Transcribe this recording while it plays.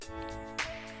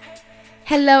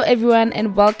Hello, everyone,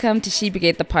 and welcome to She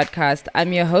Brigade the podcast.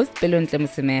 I'm your host, Belontle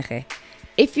Musemere.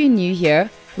 If you're new here,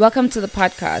 welcome to the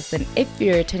podcast, and if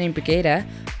you're a returning brigader,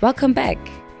 welcome back.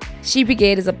 She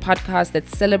Brigade is a podcast that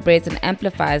celebrates and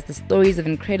amplifies the stories of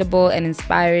incredible and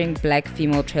inspiring Black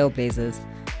female trailblazers.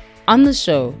 On the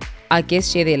show, our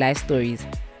guests share their life stories,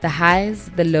 the highs,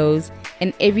 the lows,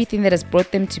 and everything that has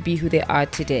brought them to be who they are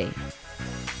today.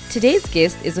 Today's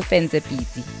guest is Ofentse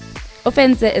Pitsi.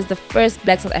 Ofentse is the first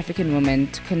Black South African woman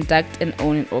to conduct and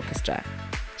own an orchestra.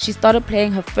 She started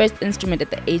playing her first instrument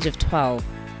at the age of 12.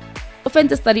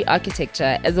 Ofentse studied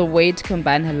architecture as a way to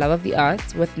combine her love of the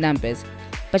arts with numbers,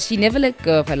 but she never let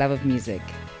go of her love of music.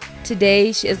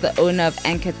 Today, she is the owner of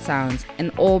Anchored Sounds, an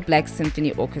all-Black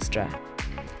symphony orchestra.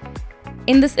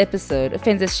 In this episode,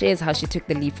 Ofentse shares how she took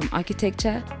the leap from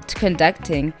architecture to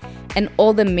conducting and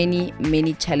all the many,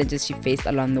 many challenges she faced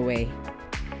along the way.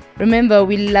 Remember,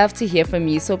 we love to hear from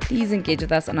you, so please engage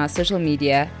with us on our social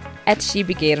media at She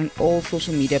Brigade on all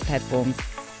social media platforms,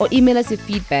 or email us your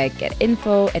feedback at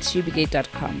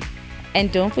info@shebrigade.com.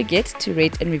 And don't forget to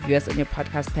rate and review us on your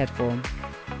podcast platform.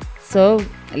 So,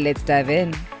 let's dive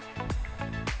in.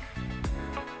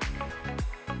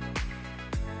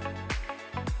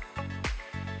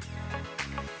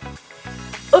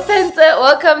 Ofentse,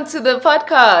 welcome to the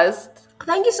podcast.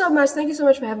 Thank you so much. Thank you so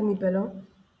much for having me, Bello.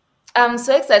 I'm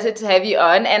so excited to have you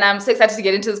on, and I'm so excited to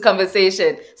get into this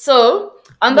conversation. So,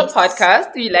 on the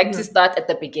podcast, we like to start at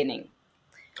the beginning.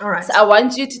 All right. So, I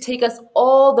want you to take us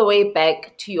all the way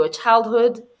back to your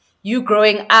childhood, you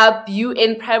growing up, you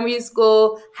in primary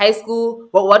school, high school.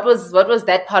 What was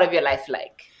that part of your life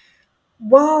like?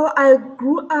 Well, I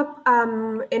grew up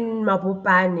in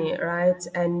Mabopane, right?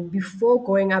 And before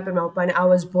growing up in Mabopane, I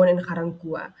was born in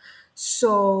Garankuwa.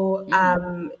 So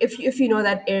if you know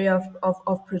that area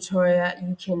of Pretoria,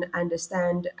 you can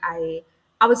understand. I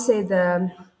would say the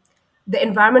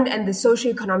environment and the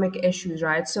socioeconomic issues,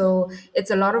 right? So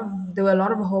there were a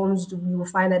lot of homes you will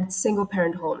find that it's single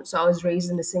parent homes. So I was raised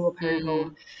in a single parent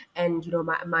home, and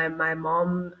my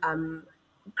mom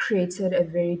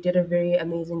did a very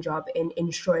amazing job in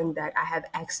ensuring that I have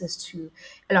access to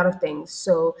a lot of things.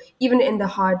 So even in the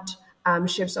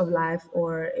hardships of life,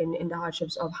 or in the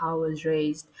hardships of how I was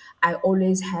raised, I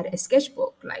always had a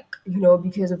sketchbook. Like,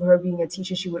 because of her being a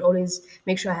teacher, she would always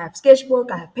make sure I have sketchbook,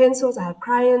 I have pencils, I have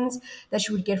crayons that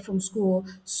she would get from school.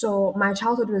 So my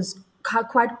childhood was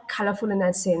quite colorful in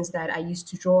that sense, that I used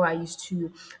to draw, I used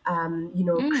to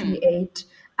create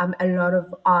a lot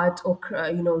of art, or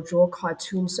draw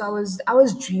cartoons. So I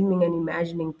was dreaming and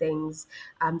imagining things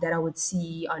that I would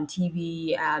see on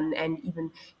TV, and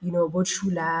even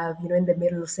Bochula, in the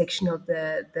middle section of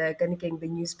the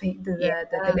newspaper,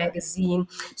 the magazine.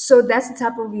 So that's the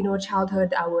type of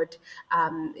childhood I would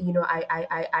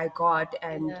I got,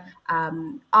 and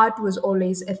art was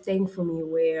always a thing for me,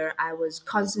 where I was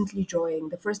constantly drawing.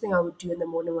 The first thing I would do in the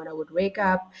morning when I would wake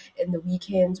up, in the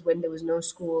weekends when there was no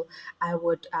school, I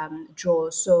would draw.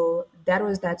 So that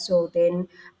was that. So then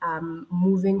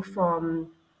moving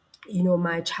from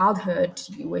my childhood,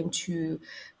 went to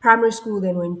primary school,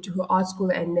 then went to art school,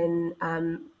 and then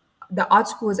the art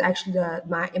school was actually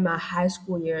in my high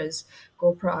school years,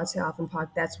 GoPro Arts at Alphen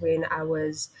Park. That's when I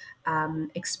was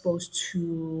exposed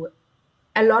to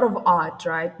a lot of art,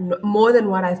 right? More than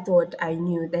what I thought I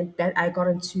knew. That I got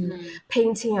into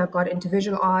painting, I got into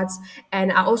visual arts,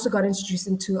 and I also got introduced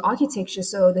into architecture.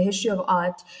 So the history of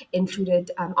art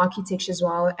included architecture as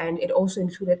well, and it also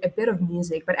included a bit of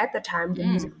music. But at the time, the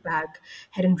music bag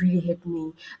hadn't really hit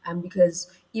me, because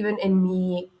even in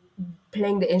me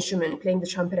playing the instrument, playing the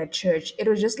trumpet at church, it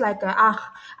was just like,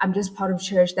 I'm just part of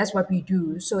church. That's what we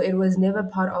do. So it was never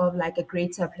part of like a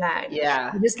greater plan. Yeah.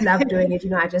 I just loved doing it.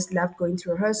 I just loved going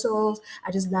to rehearsals.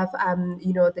 I just love,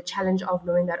 the challenge of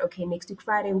knowing that, okay, next week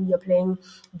Friday we are playing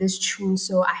this tune,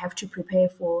 so I have to prepare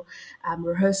for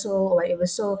rehearsal or whatever.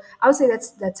 So I would say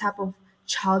that's the type of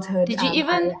childhood Did you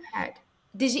even I had.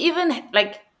 Did you even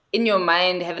like in your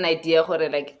mind have an idea what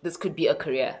like this could be a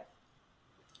career?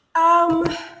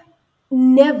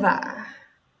 Never.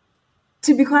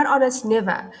 To be quite honest,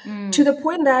 never. To the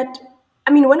point that,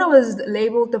 when I was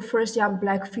labeled the first young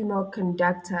Black female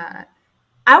conductor,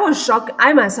 I was shocked.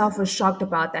 I myself was shocked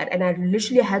about that, and I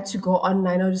literally had to go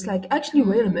online. I was just like, actually,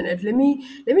 wait a minute. Let me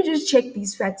just check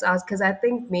these facts out, because I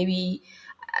think maybe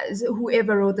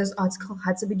whoever wrote this article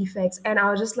had some defects, and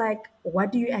I was just like,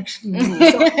 what do you actually mean?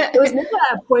 So there was never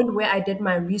a point where I did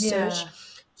my research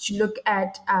to look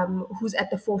at who's at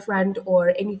the forefront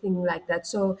or anything like that.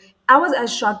 So I was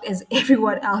as shocked as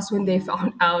everyone else when they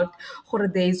found out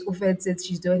Horade's Ofentse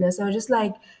she's doing this. So I was just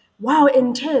like, wow,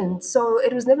 intense. So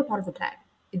it was never part of the plan.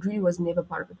 it really was never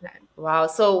part of the plan. Wow.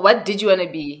 So what did you want to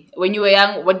be when you were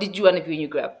young? What did you want to be when you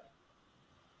grew up?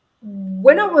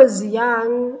 When I was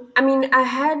young, I mean, I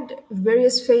had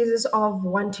various phases of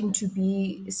wanting to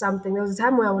be something. There was a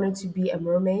time where I wanted to be a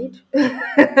mermaid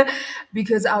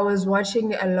because I was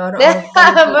watching a lot of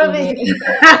Mermaid.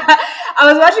 I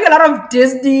was watching a lot of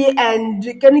Disney and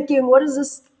Kaneki. What is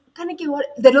this? Kaneki, what?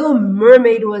 The Little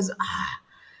Mermaid was.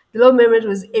 The Little Mermaid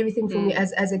was everything for me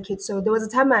Mm. as a kid. So there was a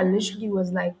time I literally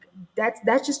was like,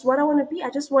 that's just what I want to be.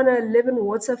 I just want to live in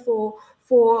water for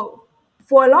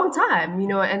for a long time, you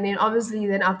know. And then obviously,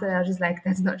 then after that, I was just like,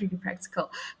 that's not really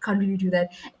practical. Can't really do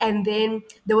that. And then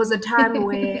there was a time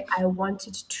where I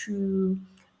wanted to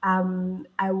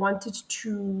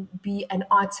be an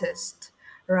artist,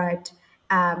 right?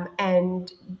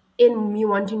 And in me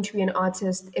wanting to be an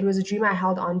artist, it was a dream I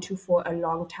held on to for a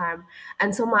long time.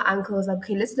 And so my uncle was like,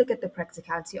 okay, let's look at the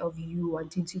practicality of you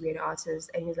wanting to be an artist.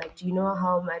 And he's like, do you know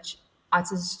how much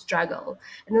artists struggle?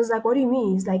 And I was like, what do you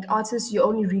mean? He's like, artists, you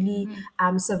only really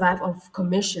survive off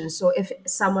commissions. So if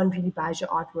someone really buys your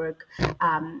artwork,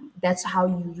 that's how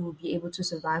you will be able to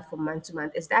survive from month to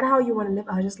month. Is that how you want to live?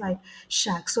 I was just like,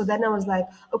 shucks. So then I was like,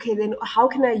 okay, then how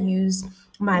can I use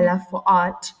my love for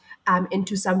art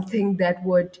into something that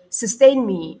would sustain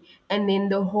me? And then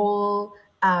the whole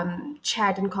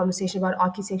chat and conversation about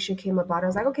architecture came about. I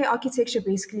was like, okay, architecture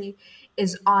basically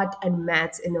is art and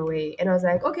maths in a way. And I was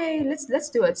like, okay, let's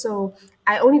do it. So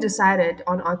I only decided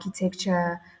on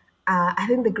architecture. I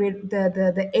think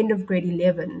the end of grade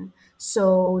 11.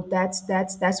 So that's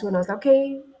when I was like,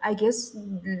 okay, I guess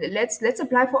let's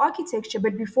apply for architecture.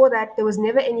 But before that, there was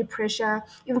never any pressure,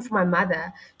 even for my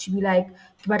mother, to be like,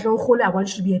 "Ke batla ho gola, I want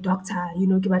you to be a doctor, you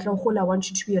know, "Ke batla ho gola, I want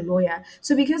you to be a lawyer."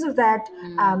 So because of that,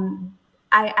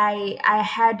 I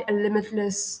had a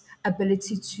limitless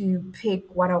ability to pick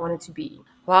what I wanted to be.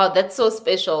 Wow, that's so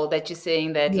special that you're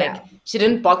saying that. Yeah. Like, she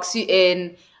didn't box you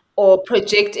in or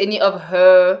project any of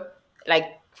her, like,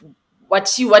 what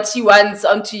she wants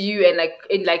onto you, and like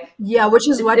in like Yeah, which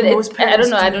is what most I don't parents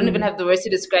know. I don't even do. have the words to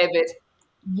describe it.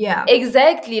 Yeah.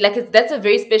 Exactly. Like that's a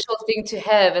very special thing to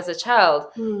have as a child.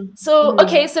 Mm, So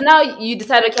okay, mm, so now you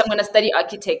decide, okay, I'm going to study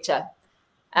architecture.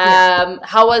 yeah.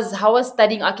 How was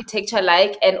studying architecture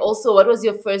like, and also what was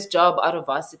your first job out of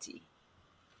varsity?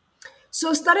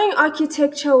 So studying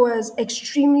architecture was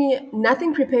extremely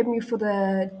nothing prepared me for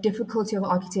the difficulty of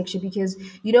architecture because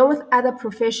you know with other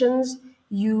professions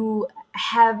you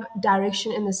have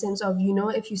direction in the sense of you know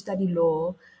if you study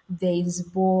law there's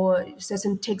more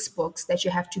certain textbooks that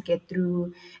you have to get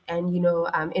through and you know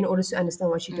in order to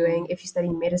understand what you're doing. Mm, If you study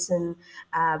medicine,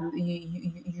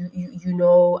 you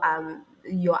know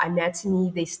your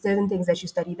anatomy. There's certain things that you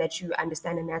study that you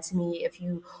understand anatomy. If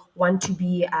you want to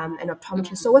be an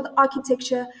optometrist, so with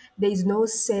architecture, there is no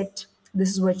set. This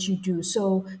is what you do.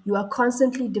 So you are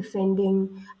constantly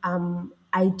defending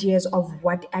ideas of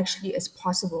what actually is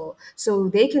possible. So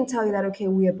they can tell you that okay,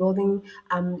 we are building.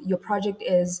 Your project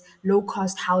is low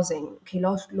cost housing. Okay,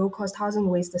 low cost housing.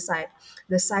 Where's the site?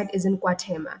 The site is in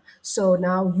Guatemala. So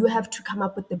now you have to come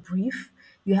up with the brief.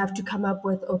 You have to come up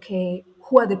with okay,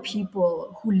 who are the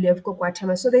people who live in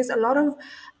Guatemala? So there's a lot of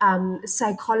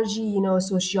psychology, you know,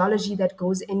 sociology that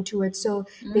goes into it. So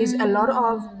there's a lot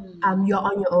of mm. you're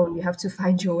on your own. You have to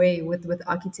find your way with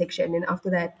architecture, and then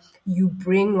after that, you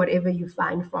bring whatever you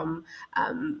find from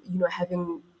you know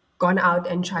having gone out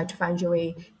and tried to find your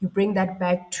way. You bring that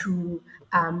back to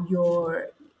your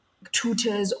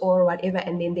tutors or whatever,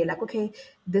 and then they're like okay,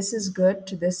 this is good,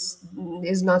 this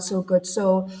is not so good.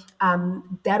 So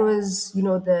that was you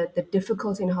know the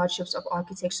difficulty and hardships of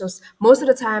architecture. So most of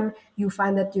the time you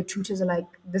find that your tutors are like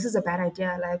this is a bad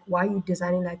idea, like why are you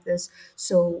designing like this,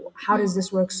 so how does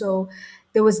this work? So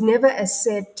there was never a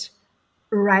set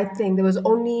right thing. There was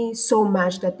only so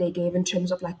much that they gave in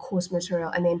terms of like course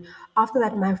material. And then after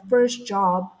that, my first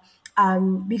job,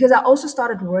 because I also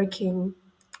started working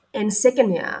in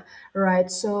second year,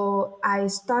 right? So I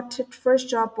started first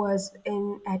job was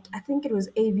in at I think it was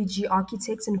AVG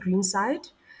Architects in Greenside,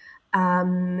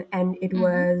 and it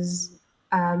was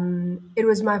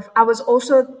my I was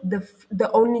also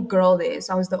the only girl there,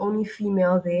 so I was the only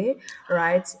female there,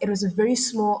 right? It was a very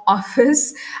small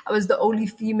office. I was the only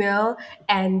female,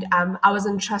 and I was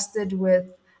entrusted with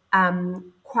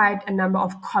quite a number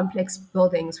of complex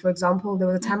buildings. For example, there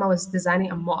was a time I was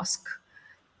designing a mosque,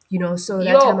 you know. So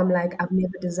that time I'm Yo. like I've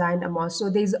never designed a mosque. So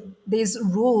there's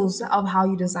rules of how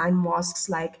you design mosques,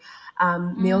 like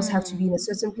males have to be in a Mm.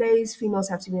 certain place, females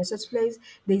have to be in a certain place.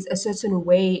 There's a certain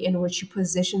way in which you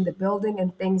position the building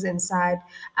and things inside,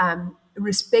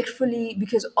 respectfully,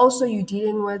 because also you're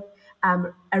dealing with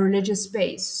a religious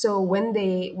space. So when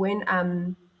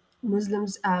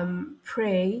Muslims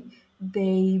pray,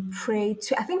 they pray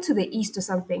to, I think, to the east or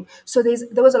something. So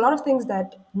there was a lot of things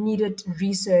that needed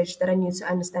research that I needed to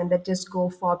understand that just go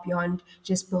far beyond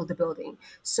just build the building.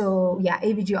 So yeah,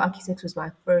 AVG Architects was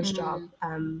my first job.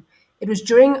 It was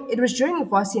during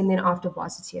varsity and then after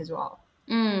varsity as well.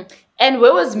 Mm. And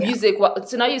where was Yeah. music?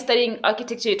 So now you're studying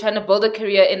architecture, you're trying to build a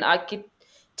career in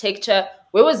architecture.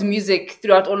 Where was music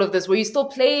throughout all of this? Were you still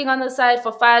playing on the side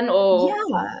for fun or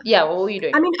Yeah. yeah, what were you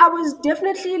I doing? mean, I was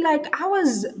definitely like, I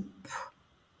was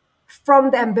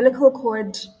from the umbilical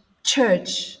cord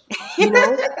church, you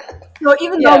know? So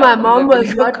even though Yeah, my from the mom was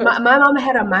umbilical not, cord. my mom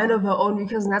had a mind of her own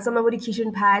because not somebody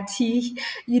kitchen party,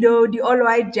 the all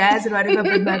white jazz and whatever,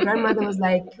 but my grandmother was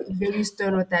like very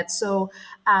stern with that. So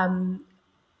um,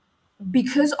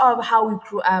 because of how we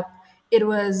grew up, it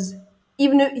was,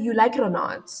 even if you like it or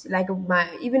not, like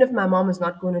even if my mom was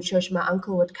not going to church, my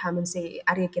uncle would come and say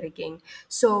 "Are you again?"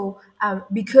 So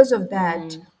because of that,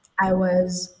 Mm. I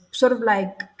was sort of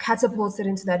like catapulted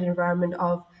into that environment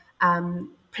of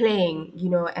playing,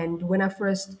 and when I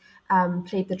first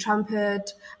played the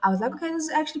trumpet, I was like, okay, this is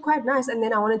actually quite nice. And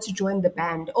then I wanted to join the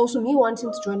band. Also, me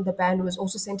wanting to join the band was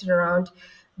also centered around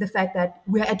the fact that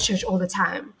we're at church all the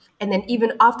time. And then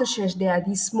even after church, there are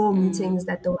these small Mm. meetings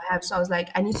that they'll have. So I was like,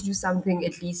 I need to do something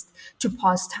at least to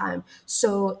pass time.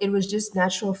 So it was just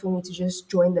natural for me to just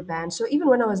join the band. So even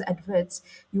when I was at Wits,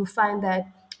 you'll find that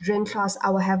during class, I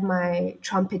will have my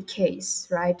trumpet case,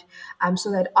 right? So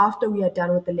that after we are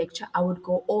done with the lecture, I would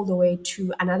go all the way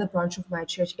to another branch of my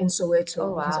church in Oh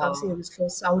Soweto because obviously it wow. was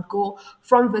close. So I would go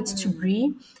from Wits to Mm.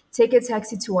 Bree, take a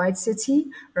taxi to White City,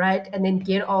 right? And then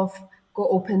get off, go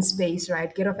open space,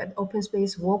 right? Get off at open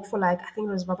space, walk for like, I think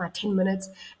it was about my 10 minutes,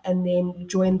 and then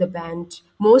join the band.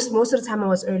 Most of the time I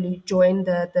was early, join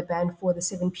the band for the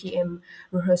 7 p.m.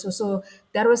 rehearsal. So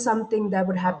that was something that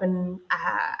would Wow. happen,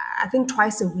 I think,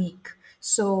 twice a week.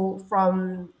 So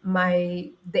from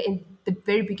the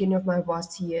very beginning of my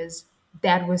varsity years,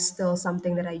 that was still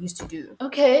something that I used to do.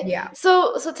 Okay. Yeah.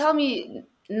 So tell me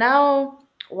now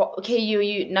okay,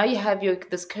 you now you have your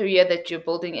this career that you're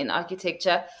building in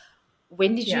architecture.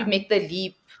 When did you Yeah. make the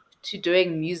leap to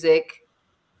doing music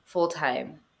full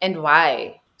time and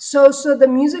why? So the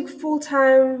music full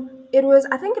time,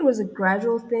 I think it was a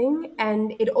gradual thing,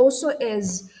 and it also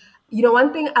is,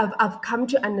 one thing I've come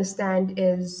to understand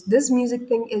is this music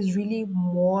thing is really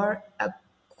more a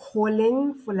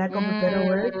calling, for lack of a better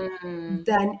word, Mm.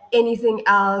 than anything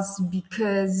else,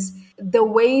 because the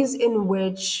ways in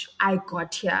which I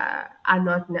got here are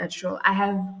not natural. I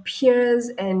have peers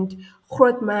and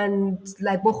Grootman,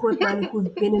 like Bo Grootman,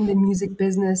 who've been in the music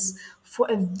business for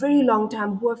a very long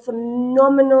time, who are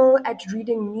phenomenal at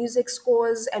reading music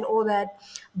scores and all that.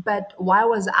 But why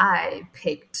was I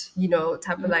picked?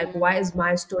 Type of like, why is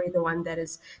my story the one that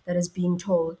is being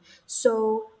told?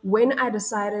 So when I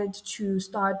decided to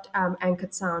start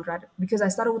Anchored Sound, right, because I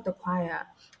started with the choir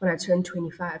when I turned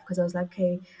 25, because I was like,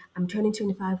 okay, I'm turning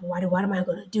 25. What am I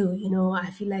going to do?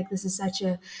 I feel like this is such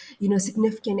a,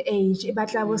 significant age.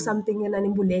 But I was something in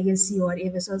an legacy or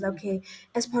whatever. So I was like, okay,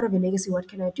 as part of a legacy, what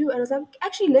can I do? And I was like,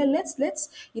 actually, let's,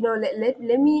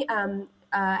 let me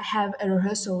have a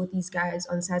rehearsal with these guys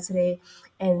on Saturday,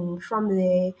 and from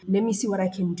there, let me see what I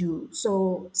can do.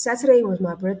 So Saturday was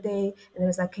my birthday, and then I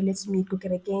was like, okay, let's meet, cook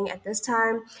at a gang at this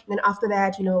time. And then after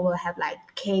that, we'll have like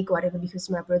cake or whatever because it's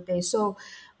my birthday. So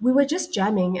we were just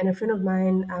jamming, and a friend of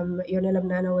mine, Yonela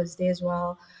Mnana, was there as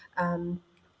well.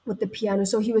 With the piano.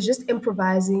 So he was just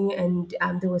improvising, and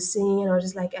they were singing, and I was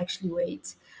just like, actually,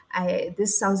 wait,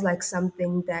 this sounds like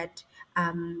something that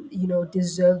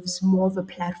deserves more of a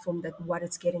platform than what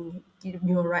it's getting,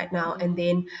 right now. And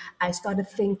then I started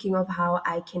thinking of how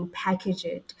I can package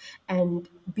it, and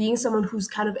being someone who's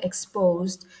kind of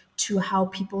exposed to how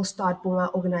people start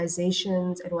Boma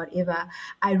organizations and whatever,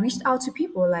 I reached out to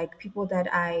people, like people that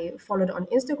I followed on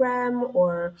Instagram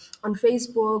or on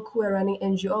Facebook who are running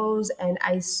NGOs, and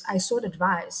I sought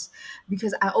advice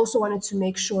because I also wanted to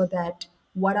make sure that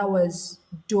what I was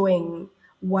doing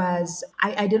was,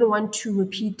 I didn't want to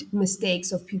repeat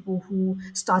mistakes of people who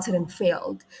started and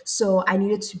failed. So I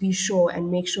needed to be sure and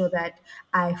make sure that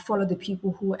I follow the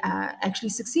people who are actually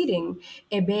succeeding.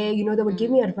 Ebe, they would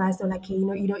give me advice. They're like, hey,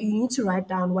 you need to write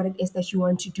down what it is that you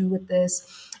want to do with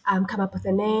this. Come up with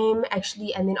a name,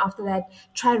 actually, and then after that,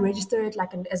 try and register it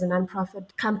like as a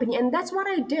nonprofit company. And that's what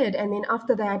I did. And then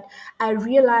after that, I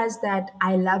realized that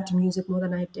I loved music more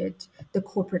than I did the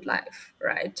corporate life,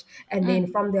 right? And then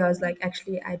from there, I was like,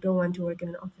 actually, I don't want to work in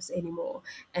an office anymore.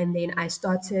 And then I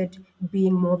started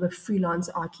being more of a freelance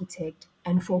architect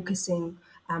and focusing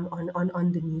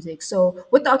on the music. So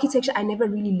with the architecture, I never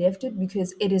really left it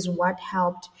because it is what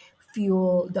helped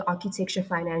fuel the architecture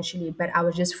financially, but I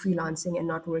was just freelancing and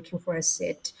not working for a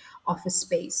set office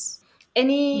space.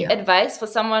 Any Yeah. advice for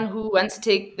someone who wants to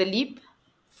take the leap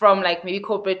from like maybe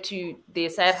corporate to their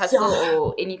side hustle Yeah.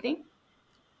 or anything?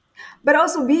 But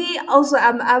also be also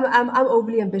I'm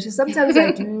overly ambitious. Sometimes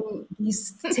I do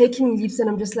these taking leaps and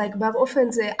I'm just like, but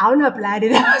often say I don't apply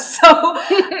it. So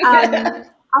I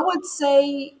would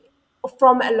say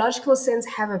from a logical sense,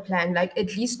 have a plan. Like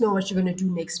at least know what you're gonna do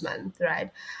next month,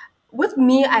 right? With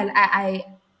me,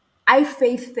 I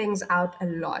faith things out a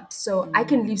lot. So I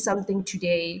can leave something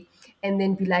today and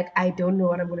then be like, I don't know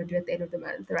what I'm going to do at the end of the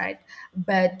month, right?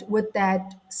 But with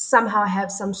that, somehow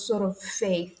have some sort of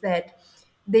faith that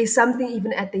there's something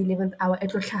even at the 11th hour,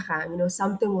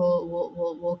 something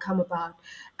will come about.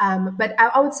 But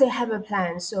I would say have a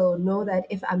plan. So know that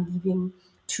if I'm leaving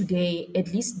today, at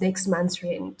least next month's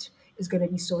rent is going to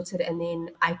be sorted. And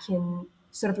then I can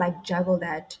sort of like juggle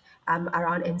that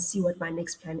around and see what my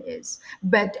next plan is.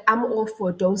 But I'm all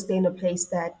for don't stay in a place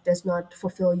that does not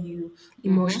fulfill you Mm-hmm.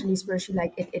 emotionally, spiritually,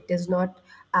 like it does not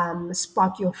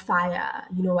spark your fire,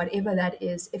 whatever that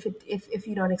is. If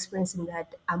you're not experiencing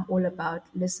that, I'm all about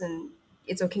listen,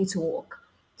 it's okay to walk.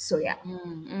 So yeah.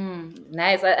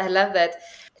 Nice. I love that.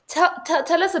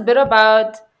 Tell us a bit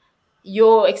about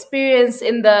your experience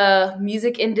in the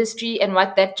music industry and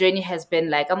what that journey has been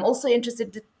like. I'm also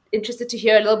interested to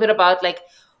hear a little bit about like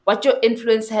what your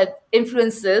influences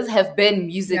have been Yeah.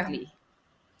 musically.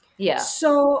 Yeah.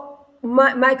 So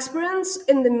my experience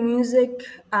in the music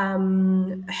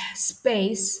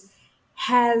space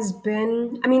has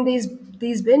been, I mean,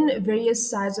 there's been various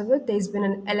sides of it. There's been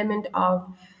an element of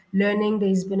learning.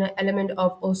 There's been an element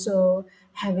of also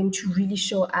having to really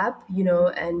show up,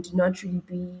 and not really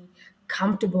be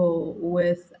comfortable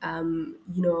with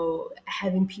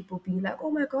having people being like, oh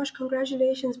my gosh,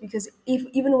 congratulations, because if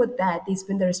even with that there's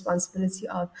been the responsibility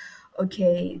of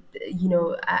okay,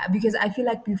 because I feel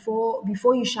like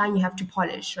before you shine you have to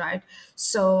polish, right?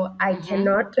 So I Mm-hmm.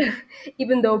 cannot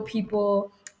even though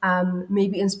people may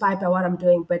be inspired by what I'm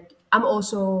doing, but I'm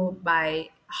also my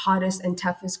hardest and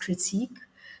toughest critique.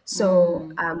 So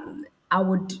I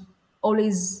would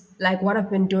always like what I've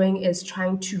been doing is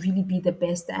trying to really be the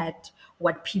best at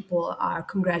what people are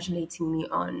congratulating me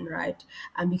on, right?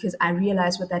 Because I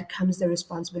realize with that comes the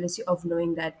responsibility of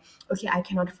knowing that, okay, I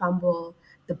cannot fumble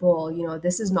the ball.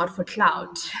 This is not for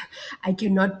clout. I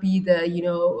cannot be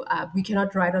we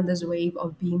cannot ride on this wave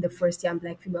of being the first young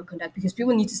black female conductor because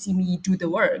people need to see me do the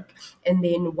work. And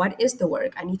then what is the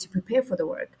work? I need to prepare for the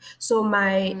work. So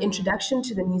my introduction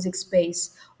to the music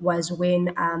space was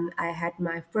when I had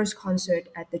my first concert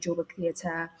at the Joburg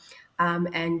Theatre.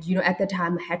 And at the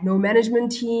time I had no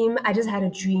management team. I just had a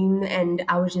dream and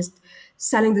I was just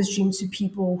selling this dream to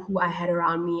people who I had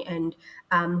around me and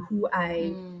who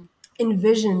I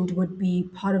envisioned would be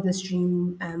part of this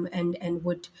dream, and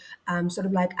would sort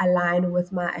of like align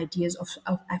with my ideas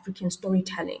of African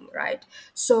storytelling, right?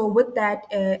 So with that,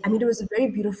 I mean, it was a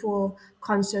very beautiful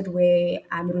concert where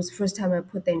it was the first time I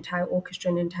put the entire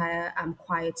orchestra and entire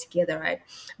choir together, right?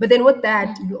 But then with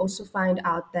that, you also find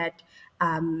out that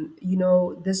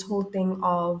this whole thing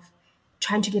of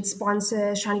trying to get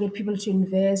sponsors, trying to get people to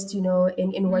invest,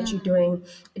 in what you're doing,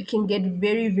 it can get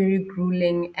very, very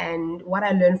grueling. And what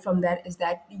I learned from that is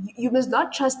that you must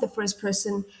not trust the first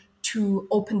person to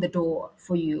open the door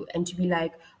for you and to be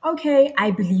like, okay,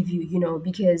 I believe you,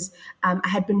 because I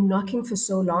had been knocking for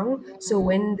so long. So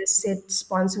when the said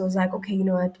sponsor was like, okay, you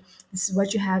know what, this is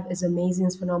what you have is amazing,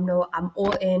 it's phenomenal. I'm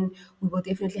all in. We will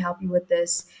definitely help you with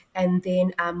this. And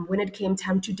then when it came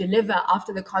time to deliver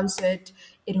after the concert,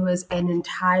 it was an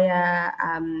entire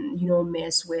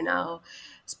mess where now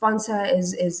sponsor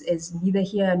is neither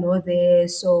here nor there.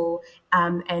 So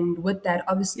and with that, Yeah.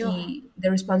 obviously the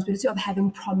responsibility of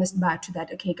having promised back to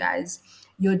that, okay guys,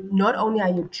 you're not only are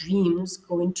your dreams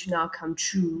going to now come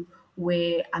true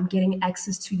where I'm getting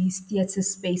access to these theater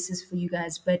spaces for you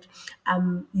guys, but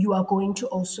you are going to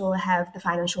also have the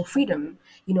financial freedom,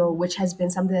 which has been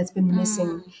something that's been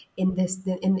missing in this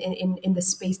in the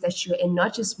space that you're in,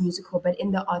 not just musical, but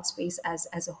in the art space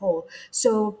as a whole.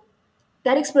 So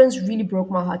that experience really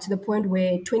broke my heart to the point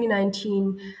where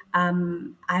 2019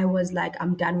 I was like,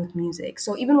 I'm done with music.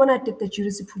 So even when I did the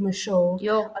Judith Sepuma show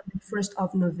Yo. on the 1st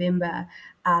of November,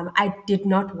 I did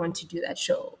not want to do that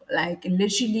show. Like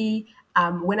literally,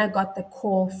 when I got the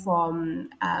call from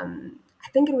I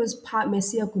think it was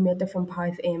Messia Gumeta from Power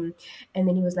FM. And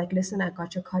then he was like, listen, I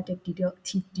got your contact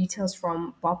details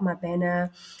from Bob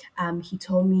Mabena. He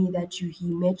told me that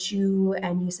he met you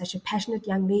and you're such a passionate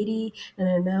young lady.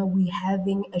 And now we're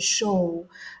having a show,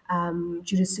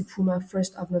 Judith Sepuma,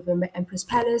 1st of November, Empress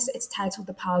Palace. It's titled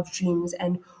The Power of Dreams.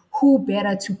 And who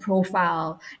better to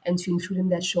profile and to include in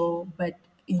that show but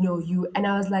you. And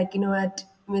I was like, you know what,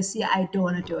 Missy, I don't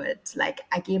want to do it. Like,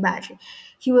 I gave back.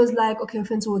 He was like, okay,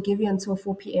 Finso, we'll give you until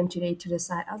 4 p.m. today to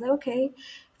decide. I was like, okay.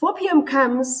 4 p.m.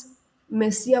 comes,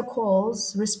 Messia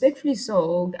calls, respectfully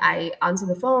so. I answer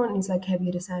the phone, and he's like, have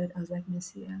you decided? I was like,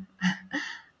 Messia,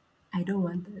 I don't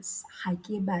want this.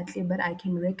 Hake badly, but I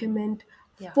can recommend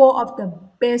Yeah. four of the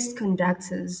best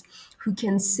conductors who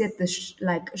can set the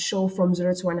show from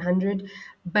 0 to 100.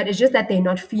 But it's just that they're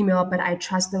not female, but I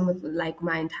trust them with like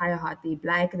my entire heart. They're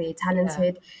black, they're Yeah.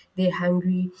 talented, they're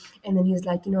hungry. And then he's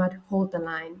like, you know what, hold the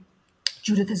line.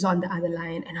 Judith is on the other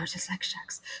line, and I was just like,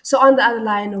 shucks. So on the other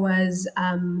line was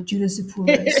Judith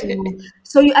Supuma.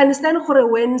 So you understand Jorge,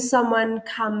 when someone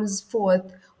comes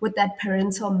forth with that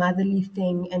parental motherly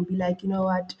thing and be like, you know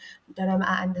what, Daram,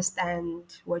 I understand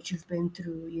what you've been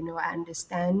through. I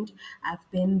understand. I've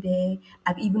been there.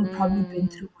 I've even probably been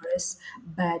Mm. through worse,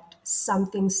 but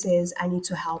something says I need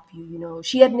to help you.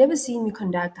 She had never seen me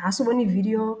conduct. Hasubani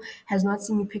video has not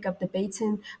seen me pick up the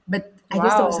baton, but I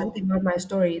guess there was Wow. something about my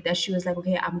story that she was like,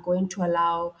 okay, I'm going to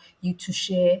allow you to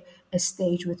share a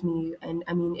stage with me. And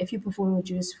I mean, if you perform with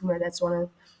Judas Fuma, that's one of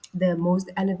the most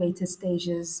elevated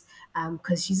stages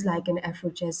because she's like an Afro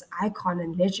jazz icon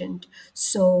and legend.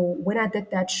 So when I did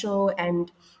that show,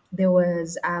 and there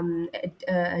was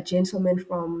a gentleman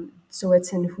from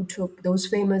Sowetan who took those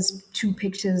famous two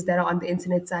pictures that are on the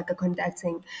internet, Zaka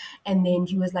conducting, and then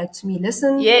he was like to me,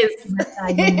 listen, Yes.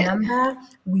 your number,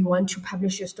 we want to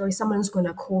publish your story, someone's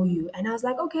gonna call you. And I was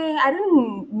like, okay, I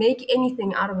didn't make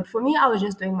anything out of it. For me, I was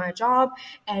just doing my job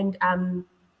and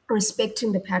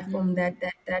respecting the platform that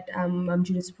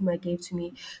Judith Puma gave to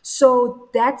me. So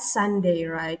that Sunday,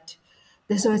 right,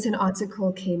 this certain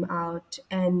article came out,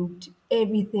 and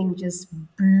everything just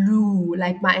blew.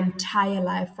 Like, my entire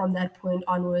life from that point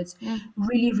onwards Mm.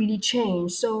 really, really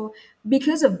changed. So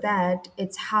because of that,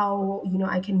 it's how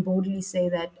I can boldly say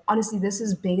that honestly, this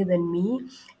is bigger than me.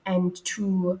 And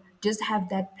to just have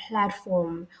that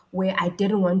platform where I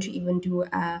didn't want to even do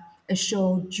a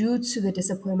show due to the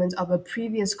disappointment of a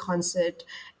previous concert,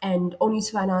 and only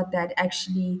to find out that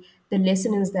actually the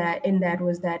lesson is that in that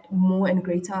was that more and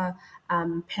greater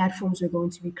platforms were going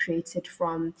to be created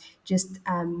from just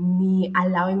me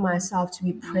allowing myself to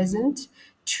be present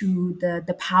to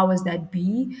the powers that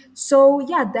be. So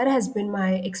yeah, that has been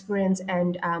my experience.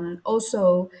 And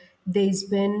also there's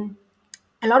been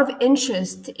a lot of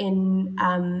interest in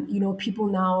people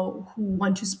now who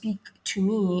want to speak to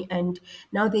me, and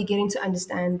now they're getting to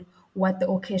understand what the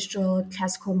orchestral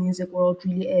classical music world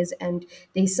really is. And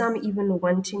there's some even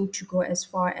wanting to go as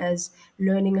far as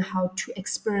learning how to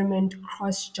experiment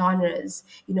cross genres,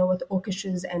 with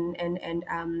orchestras and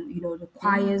the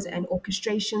choirs and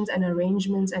orchestrations and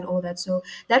arrangements and all that. So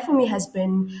that for me has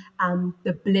been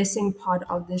the blessing part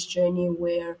of this journey,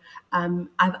 where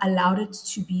I've allowed it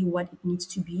to be what it needs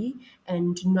to be,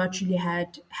 and not really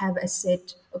have a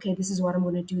set, okay, this is what I'm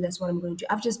going to do, that's what I'm going to do.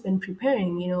 I've just been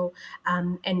preparing,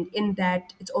 and in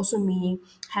that, it's also me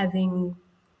having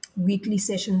weekly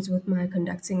sessions with my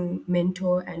conducting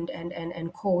mentor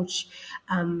and coach,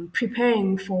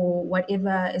 preparing for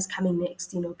whatever is coming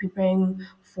next, preparing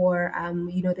for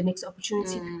the next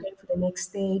opportunity, preparing for the next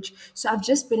stage. So I've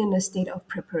just been in a state of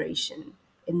preparation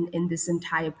in this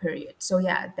entire period. So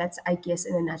yeah, that's, I guess,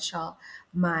 in a nutshell,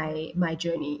 my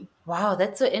journey. Wow,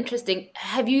 that's so interesting.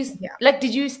 Have you, Yeah. like,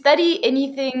 did you study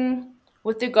anything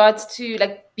with regards to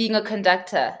like being a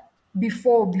conductor?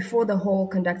 Before the whole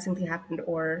conducting thing happened,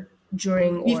 or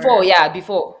during, Before, or yeah,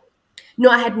 before. no,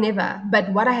 I had never.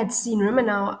 But what I had seen, remember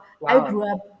now, I Wow. grew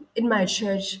up in my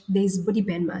church, there's Buddy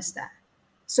Bandmaster.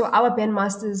 So our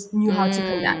bandmasters knew how to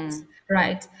conduct, Mm.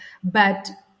 right?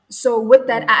 But so with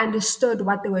that, Mm. I understood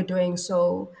what they were doing.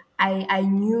 So I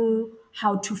knew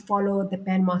how to follow the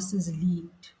bandmaster's lead,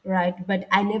 right? But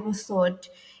I never thought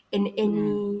in Mm.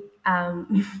 any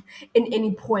in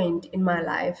any point in my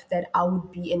life that I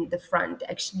would be in the front,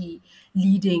 actually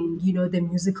leading, the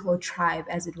musical tribe,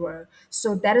 as it were.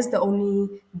 So that is the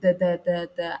only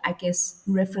the I guess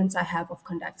reference I have of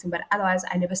conducting. But otherwise,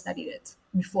 I never studied it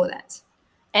before that.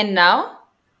 And now?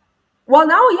 Well,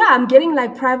 now, yeah, I'm getting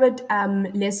like private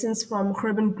lessons from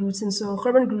Gerben Grooten. So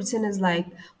Gerben Grooten is like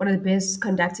one of the best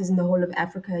conductors in the whole of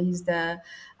Africa. He's the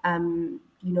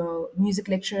music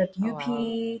lecturer at Oh, wow.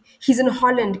 UP. He's in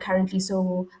Holland currently,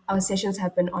 so our sessions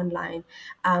have been online.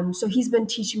 So he's been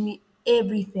teaching me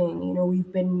everything.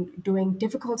 We've been doing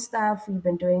difficult stuff, we've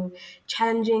been doing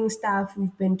challenging stuff,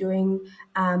 we've been doing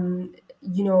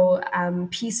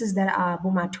pieces that are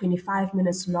about 25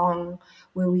 minutes long,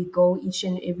 where we go each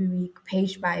and every week,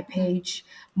 page by page,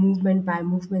 movement by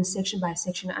movement, section by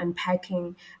section,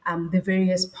 unpacking the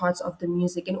various parts of the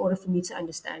music in order for me to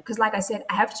understand. Because, like I said,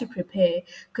 I have to prepare.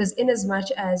 Because, in as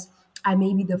much as I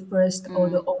may be the first or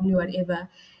the only whatever,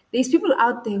 there's people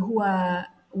out there who are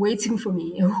waiting for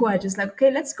me who are just like, okay,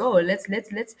 let's go, let's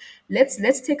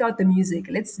take out the music,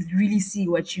 let's really see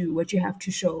what you have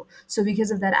to show. So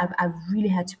because of that, I've really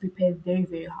had to prepare very,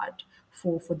 very hard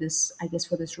for this, I guess,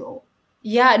 for this role.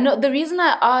 Yeah, no, the reason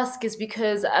I ask is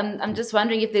because I'm just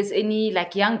wondering if there's any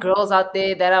like young girls out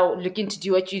there that are looking to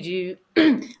do what you do.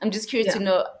 I'm just curious to Yeah.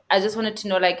 know. I just wanted to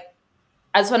know, like,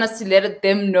 I just want us to let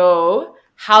them know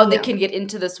how they Yeah. can get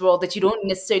into this world, that you don't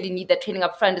necessarily need that training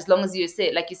up front, as long as you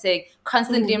say, like you say,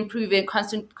 constantly Mhm. improving,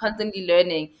 constantly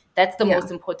learning. That's the Yeah.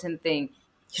 most important thing.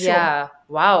 Sure. Yeah. So,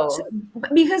 Wow.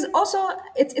 because also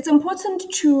it's important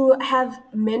to have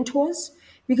mentors,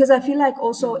 because I feel like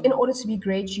also in order to be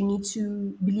great, you need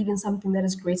to believe in something that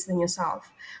is greater than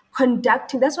yourself.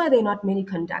 Conducting, that's why there are not many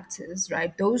conductors,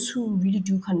 right? Those who really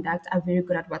do conduct are very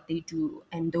good at what they do,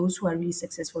 and those who are really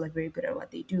successful are very good at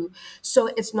what they do. So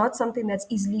it's not something that's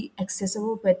easily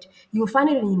accessible, but you'll find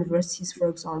it in universities, for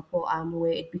example,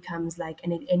 where it becomes like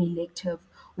an elective,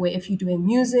 where if you're doing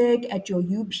music at your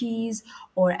UPs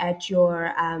or at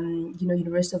your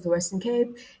University of the Western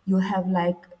Cape, you'll have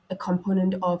like a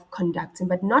component of conducting,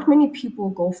 but not many people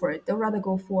go for it. They'll rather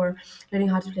go for learning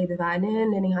how to play the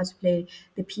violin, learning how to play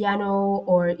the piano,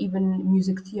 or even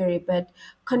music theory. But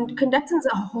conducting is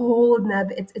a whole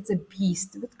nother. It's a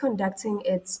beast. With conducting,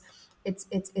 it's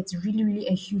really, really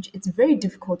a huge, it's very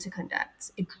difficult to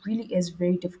conduct. It really is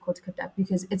very difficult to conduct,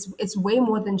 because it's way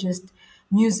more than just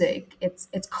music. It's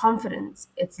confidence,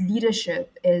 it's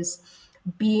leadership, is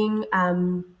being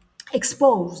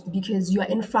exposed, because you are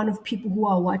in front of people who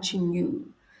are watching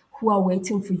you, who are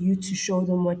waiting for you to show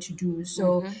them what to do.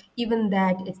 So Mm-hmm. even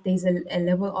that, there's a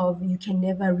level of, you can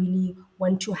never really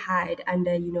want to hide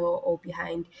under, or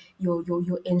behind your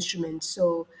instrument.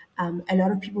 So a lot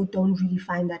of people don't really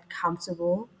find that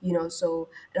comfortable, so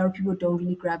a lot of people don't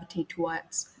really gravitate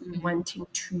towards wanting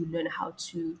to learn how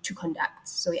to conduct.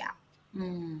 So yeah.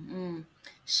 Mm-hmm.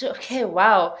 Sure. Okay.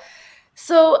 Wow.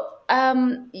 So,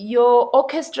 your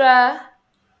orchestra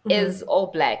is all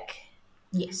black.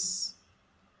 Yes.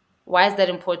 Why is that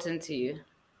important to you?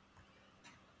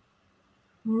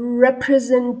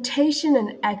 Representation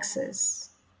and access.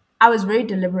 I was very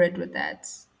deliberate with that.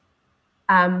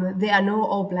 There are no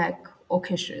all black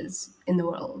orchestras in the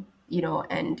world,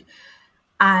 and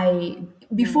I,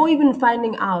 before Mm. even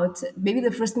finding out, maybe the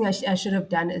first thing I should have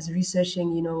done is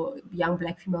researching, young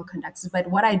black female conductors. But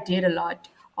what I did a lot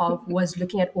of was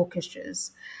looking at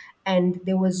orchestras, and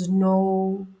there was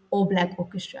no all black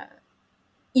orchestra,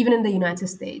 even in the United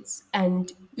States,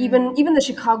 and Mm. even the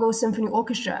Chicago Symphony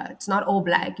Orchestra. It's not all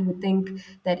black. You would think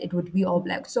that it would be all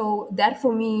black. So that,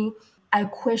 for me, I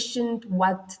questioned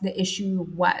what the issue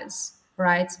was,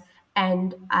 right?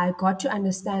 And I got to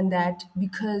understand that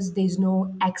because there's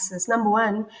no access. Number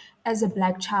one, as a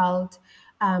black child,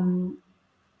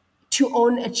 to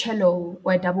own a cello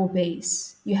or a double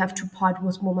bass, you have to part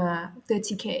with MoMA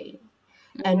 30K.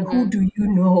 And who Mhm. do you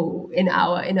know in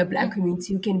a black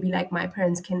community who can be like, my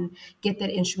parents can get that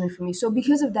instrument for me? So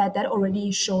because of that, that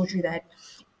already showed you that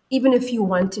even if you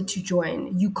wanted to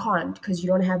join, you can't, because you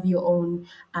don't have your own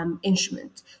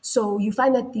instrument. So you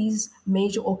find that these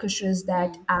major orchestras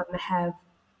that have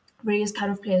various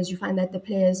kind of players, you find that the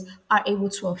players are able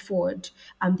to afford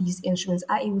these instruments,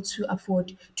 are able to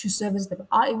afford to service them,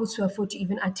 are able to afford to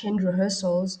even attend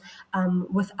rehearsals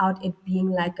without it being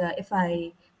like, if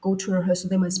I go to a rehearsal,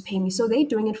 they must pay me. So they're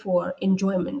doing it for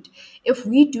enjoyment. If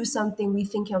we do something, we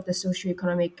think of the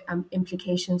socioeconomic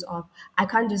implications of, I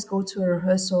can't just go to a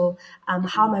rehearsal.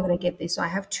 How am I going to get there? So I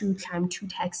have to climb two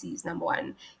taxis, number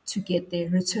one, to get there.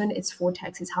 Return, it's four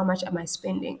taxis. How much am I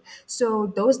spending? So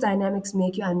those dynamics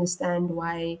make you understand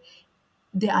why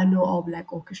there are no all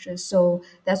black orchestras. So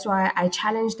that's why I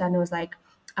challenged that, and I was like,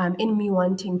 in me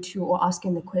wanting to, or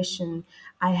asking the question,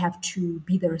 I have to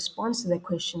be the response to the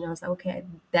question. I was like, okay,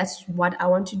 that's what I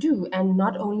want to do. And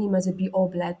not only must it be all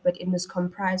black, but it must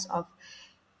comprise of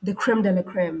the creme de la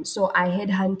creme. So I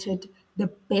headhunted the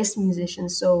best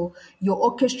musicians. So your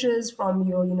orchestras from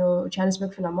your,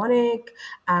 Johannesburg Philharmonic,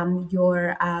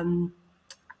 your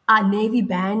Navy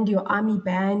band, your Army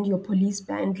band, your police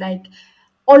band, like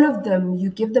all of them, you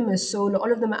give them a solo,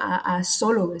 all of them are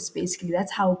soloists, basically.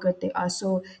 That's how good they are.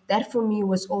 So that for me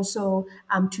was also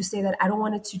to say that I don't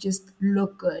want it to just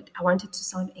look good. I want it to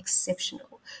sound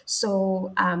exceptional.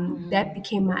 So that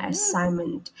became my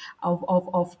assignment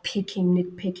of picking,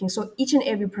 nitpicking. So each and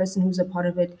every person who's a part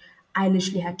of it, I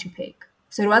literally had to pick.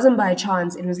 So it wasn't by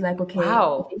chance. It was like, okay,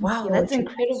 Wow. let me Wow, hear that's what you guys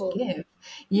incredible. give.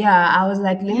 Yeah, I was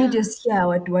like, let me Yeah. just hear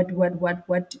what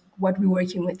we're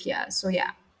working with here. So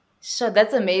yeah. Sure,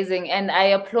 that's amazing. And I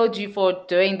applaud you for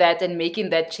doing that and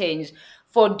making that change,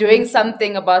 for doing Thank you.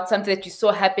 something about something that you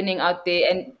saw happening out there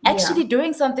and Yeah. actually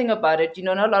doing something about it. You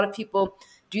know, not a lot of people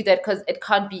do that because it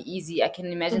can't be easy. I can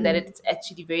imagine that Mhm. it's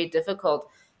actually very difficult.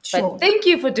 But Sure. thank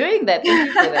you for doing that. Thank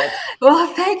you for that.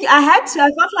 Well, thank you. I had to. I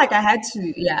felt like I had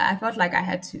to. Yeah, I felt like I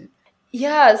had to.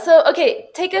 Yeah, so okay,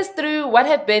 take us through what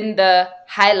have been the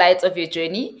highlights of your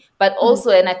journey, but also,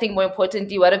 and I think more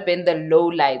importantly, what have been the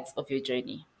lowlights of your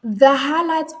journey? The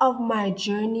highlights of my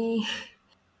journey,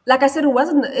 like I said, it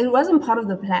wasn't part of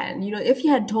the plan. If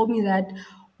you had told me that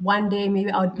one day maybe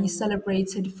I would be Mm.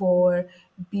 celebrated for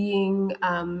being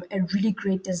a really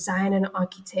great designer and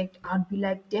architect, I'd be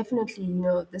like, definitely,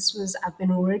 I've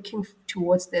been working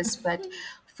towards this. But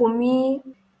for me,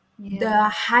 Yeah. the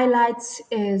highlights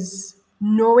is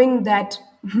knowing that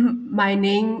my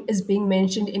name is being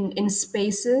mentioned in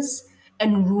spaces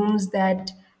and rooms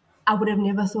that I would have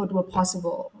never thought were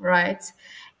possible, right?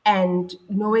 And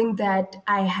knowing that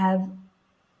I have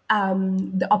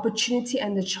the opportunity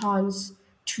and the chance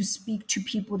to speak to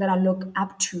people that I look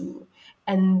up to,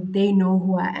 and they know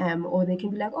who I am, or they can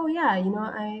be like, "Oh yeah,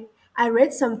 I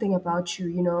read something about you.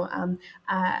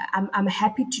 I'm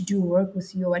happy to do work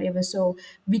with you or whatever." So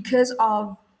because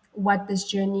of what this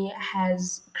journey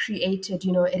has created,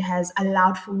 it has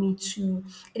allowed for me to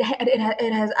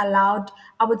it has allowed,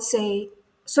 I would say,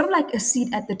 sort of like a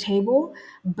seat at the table.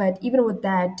 But even with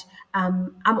that,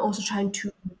 I'm also trying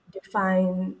to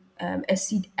define a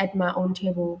seat at my own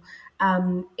table.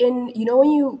 In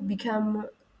when you become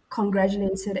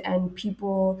congratulated and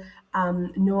people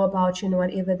know about you and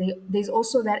whatever, there's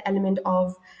also that element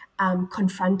of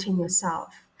confronting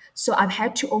yourself. So I've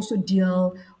had to also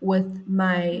deal with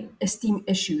my esteem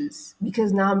issues,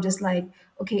 because now I'm just like,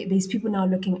 okay, there's people now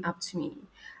looking up to me.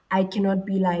 I cannot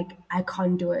be like, I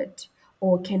can't do it,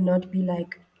 or cannot be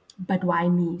like, but why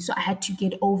me? So I had to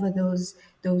get over those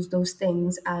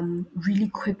things really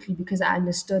quickly, because I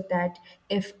understood that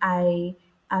if I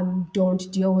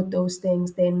don't deal with those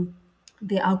things, then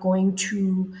they are going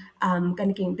to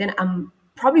then I'm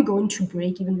probably going to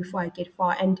break even before I get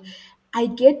far. And I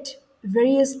get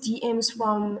various DMs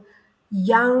from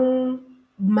young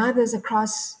mothers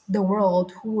across the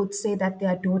world who would say that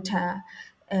their daughter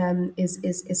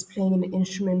is playing an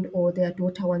instrument, or their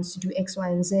daughter wants to do X, Y,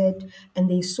 and Z,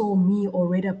 and they saw me or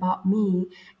read about me,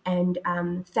 and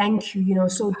thank you.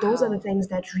 So those are the Wow. things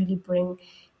that really bring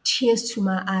tears to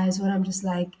my eyes, when I'm just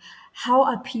like, how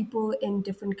are people in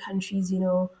different countries,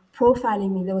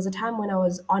 profiling me? There was a time when I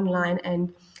was online,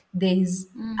 and there's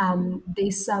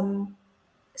some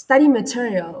study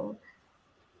material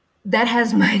that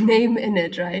has my name in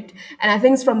it, right? And I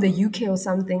think it's from the UK or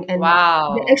something. And they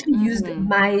Wow. actually used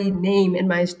my name and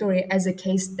my story as a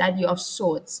case study of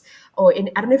sorts. Or I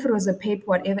don't know if it was a paper,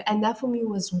 whatever. And that for me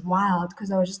was wild,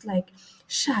 because I was just like,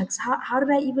 shucks, how did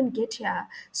I even get here?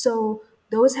 So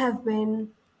those have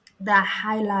been the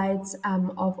highlights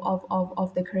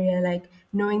of the career, like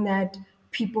knowing that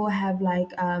people have like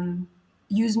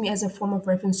used me as a form of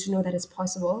reference to know that it's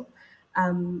possible.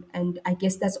 And I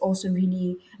guess that's also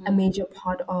really a major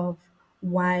part of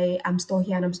why I'm still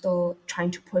here and I'm still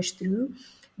trying to push through.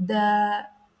 The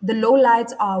the low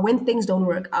lights are when things don't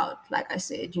work out. Like I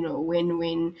said,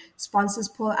 when sponsors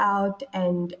pull out,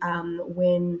 and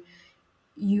when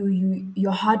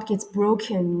your heart gets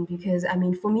broken, because I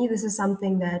mean, for me, this is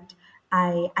something that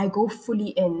I go fully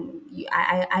in.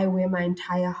 I wear my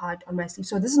entire heart on my sleeve.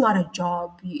 So this is not a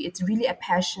job. It's really a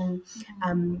passion,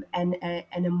 and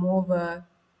a more of a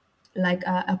like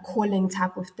a calling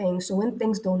type of thing. So when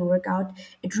things don't work out,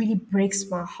 it really breaks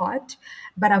my heart.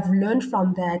 But I've learned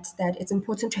from that it's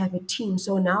important to have a team.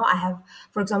 So now I have,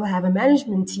 for example, I have a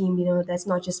management team, that's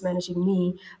not just managing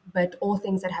me, but all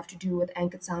things that have to do with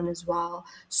Anchored Sound as well.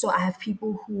 So I have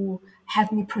people who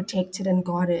have me protected and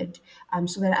guarded,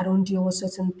 so that I don't deal with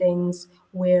certain things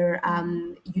where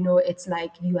it's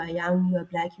like, you are young, you are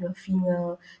black, you are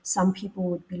female. Some people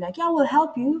would be like, yeah, we'll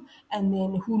help you, and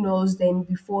then who knows, then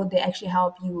before they actually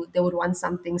help you, they would want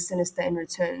something sinister in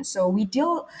return. So we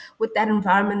deal with that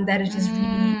environment that is just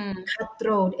really Mm.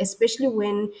 cutthroat, especially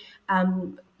when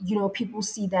people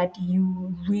see that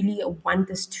you really want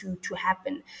this to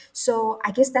happen. So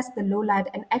I guess that's the low light,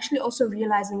 and actually also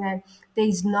realizing that there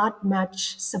is not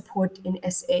much support in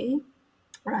SA.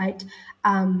 right?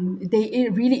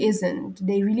 It really isn't.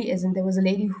 They really isn't. There was a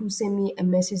lady who sent me a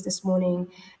message this morning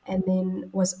and then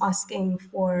was asking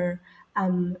for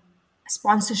um,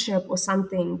 sponsorship or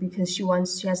something because she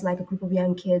has like a group of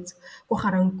young kids ko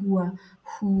Ga-Rankuwa,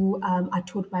 who are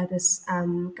taught by this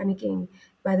Kanekeng,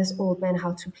 by this old man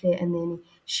how to play. And then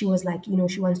she was like,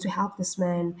 she wants to help this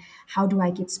man. How do I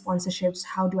get sponsorships?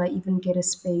 How do I even get a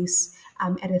space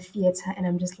at a theater? And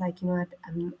I'm just like, what,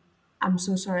 I'm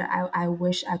so sorry. I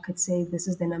wish I could say this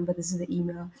is the number, this is the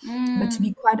email. But to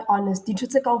be quite honest, the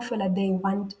Tutsi they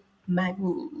want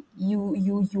money.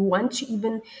 You want to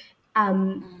even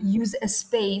use a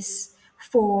space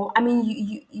for. I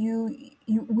mean,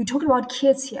 we're talking about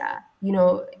kids here.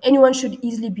 Anyone should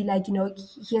easily be like,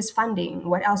 here's funding.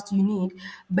 What else do you need?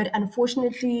 But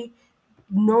unfortunately,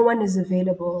 no one is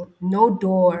available. No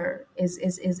door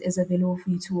is available for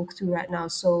you to walk through right now.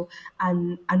 So,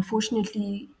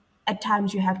 unfortunately, at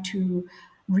times you have to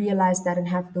realize that and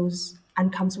have those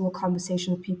uncomfortable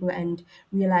conversations with people and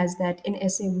realize that in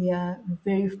SA we are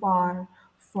very far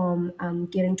from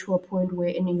getting to a point where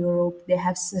in Europe they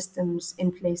have systems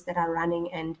in place that are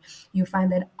running, and you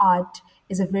find that art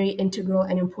is a very integral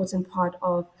and important part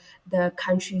of the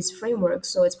country's framework.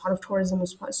 So it's part of tourism.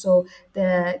 So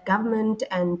the government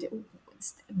and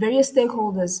various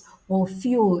stakeholders will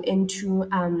fuel into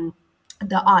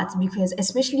the arts, because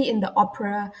especially in the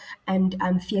opera and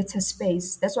theater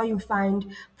space, that's why you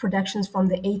find productions from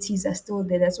the 80s are still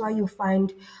there. That's why you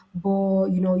find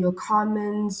your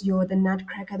Carmen's, your The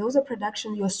Nutcracker. Those are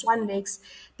productions. Your Swan Lakes,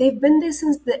 they've been there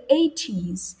since the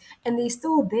 80s, and they're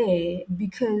still there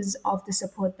because of the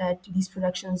support that these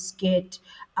productions get,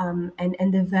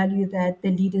 and the value that the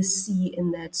leaders see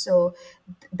in that. So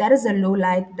that is a low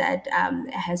light that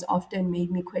has often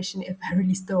made me question if I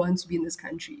really still want to be in this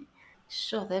country.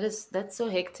 Sure, that's so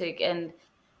hectic. And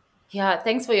yeah,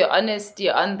 thanks for your honesty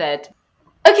on that.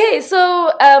 Okay,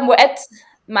 so we're at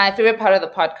my favorite part of the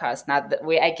podcast now,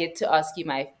 where I get to ask you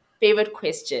my favorite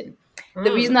question.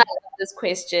 The reason I love this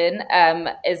question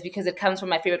is because it comes from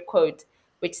my favorite quote,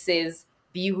 which says,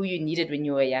 "Be who you needed when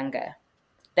you were younger."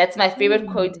 That's my favorite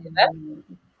quote ever,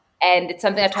 and it's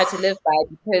something I try to live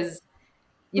by because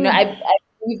I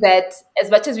believe that as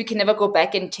much as we can never go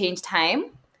back and change time,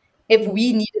 if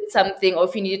we needed something or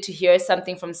if we needed to hear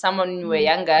something from someone when we were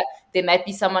younger, there might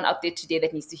be someone out there today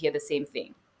that needs to hear the same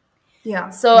thing. Yeah,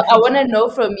 So I want definitely. to know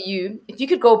from you, if you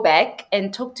could go back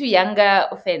and talk to younger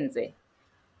Ofenze,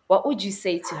 what would you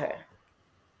say to her?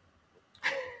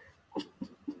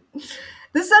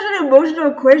 This is such an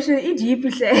emotional question. It's deep.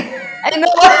 I know.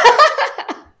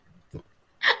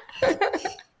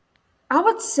 I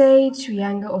would say to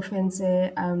younger offense,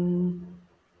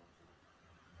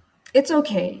 it's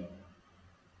okay.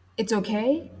 It's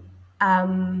okay.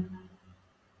 Um,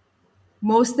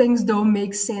 most things don't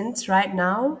make sense right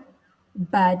now,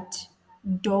 but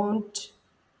don't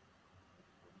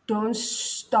don't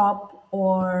stop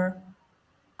or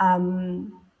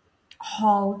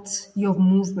halt your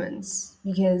movements,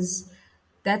 because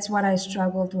that's what I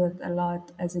struggled with a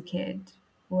lot as a kid,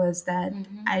 was that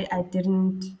I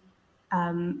didn't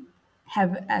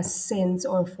have a sense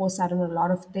or foresight on a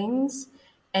lot of things.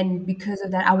 And because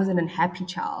of that, I was an unhappy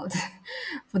child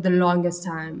for the longest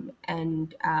time.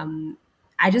 And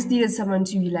I just needed someone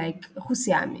to be like,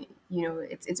 Husiami,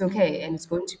 it's okay and it's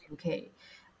going to be okay.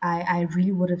 I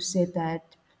really would have said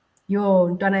that,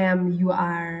 yo, Donayam, you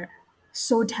are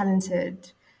so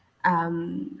talented.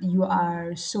 You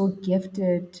are so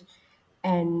gifted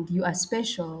and you are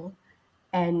special.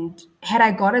 And had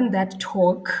I gotten that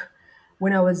talk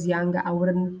when I was younger, I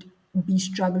wouldn't be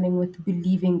struggling with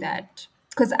believing that.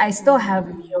 Because I still have,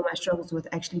 my struggles with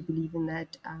actually believing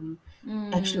that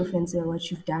actually offensive what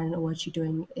you've done or what you're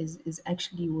doing is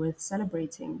actually worth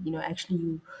celebrating.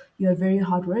 Actually you are very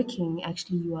hardworking.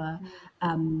 Actually you are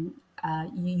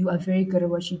you are very good at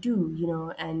what you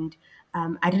do. And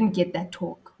I didn't get that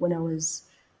talk when I was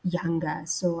younger,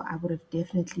 so I would have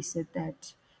definitely said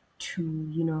that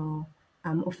to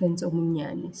offense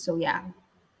Omunyani. So yeah.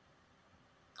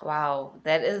 Wow,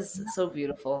 that is so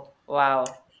beautiful. Wow.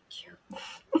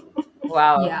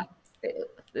 Wow. Yeah.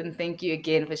 And thank you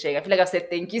again for sharing. I feel like I've said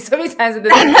thank you so many times in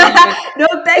this interview. No,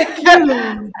 thank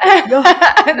you. Yo,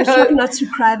 I'm No, trying not to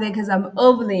cry there because I'm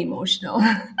overly emotional.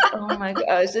 oh my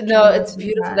gosh. No, Trying not it's to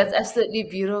beautiful. cry. That's absolutely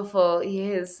beautiful.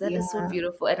 Yes, that is so Yeah.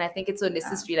 beautiful. And I think it's so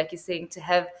necessary, like you're saying, to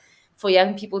have for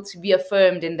young people to be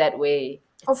affirmed in that way.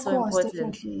 It's Of so course,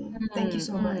 important. definitely. Thank you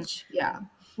so much. Yeah.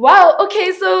 Wow.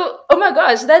 Okay. So, oh my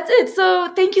gosh, that's it.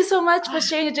 So, thank you so much for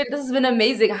sharing your journey. This has been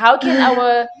amazing. How can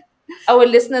our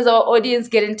listeners, our audience,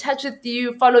 get in touch with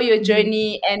you, follow your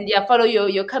journey, and yeah, follow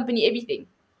your company, everything?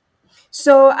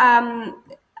 So I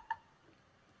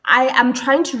am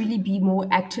trying to really be more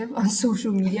active on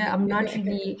social media. I'm not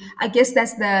really, I guess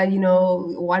that's the,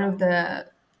 one of the,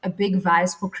 a big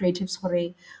vice for creatives.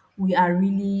 Hore. We are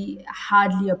really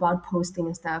hardly about posting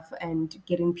and stuff and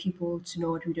getting people to know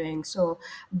what we're doing. So,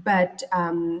 but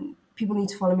people need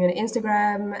to follow me on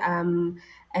Instagram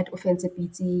at Offensive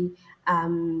BT,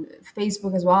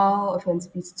 Facebook as well,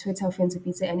 Offensive BT, Twitter, Offensive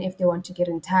BT. And if they want to get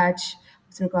in touch,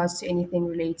 with regards to anything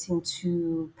relating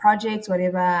to projects,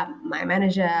 whatever, my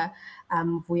manager,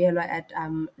 Vuyelwa at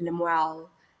lemuel.co.za,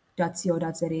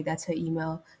 that's her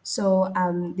email. So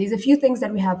there's a few things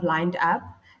that we have lined up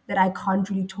that I can't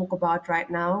really talk about right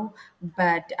now.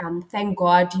 But thank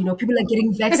God, people are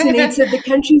getting vaccinated. The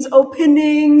country's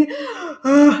opening.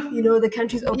 The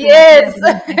country's opening. People are Yes.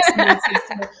 getting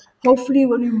vaccinated. So hopefully,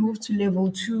 when we move to level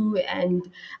 2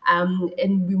 and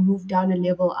we move down a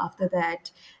level after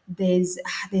that, there's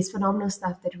phenomenal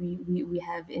stuff that we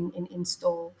have in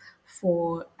store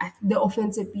for the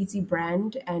Offensive PT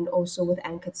brand and also with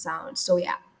Anchored Sound. So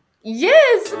yeah.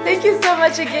 Yes. Thank you so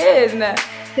much again.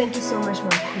 Thank you so much,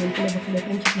 Mark. Thank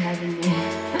you for having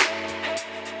me.